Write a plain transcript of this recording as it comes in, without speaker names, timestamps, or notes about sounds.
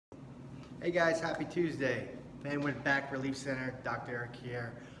Hey guys, happy Tuesday. Fanwood Back Relief Center, Dr. Eric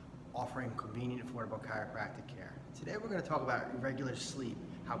here, offering convenient, affordable chiropractic care. Today we're going to talk about irregular sleep,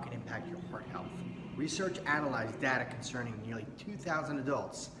 how it can impact your heart health. Research analyzed data concerning nearly 2,000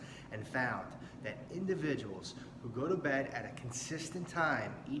 adults and found that individuals who go to bed at a consistent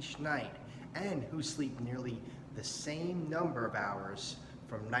time each night and who sleep nearly the same number of hours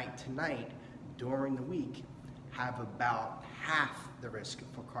from night to night during the week have about half the risk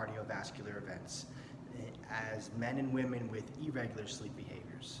for cardiovascular events as men and women with irregular sleep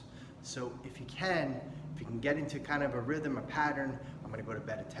behaviors. So if you can get into kind of a rhythm, a pattern, I'm going to go to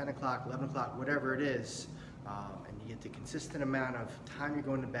bed at 10 o'clock, 11 o'clock, whatever it is, and you get the consistent amount of time you're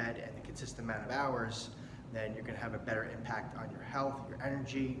going to bed and the consistent amount of hours, then you're going to have a better impact on your health, your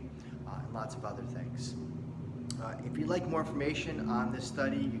energy, and lots of other things. If you'd like more information on this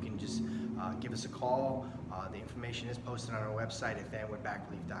study, you can just give us a call. The information is posted on our website at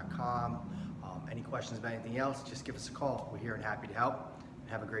fanwoodbackrelief.com. Any questions about anything else, just give us a call. We're here and happy to help.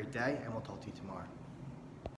 Have a great day, and we'll talk to you tomorrow.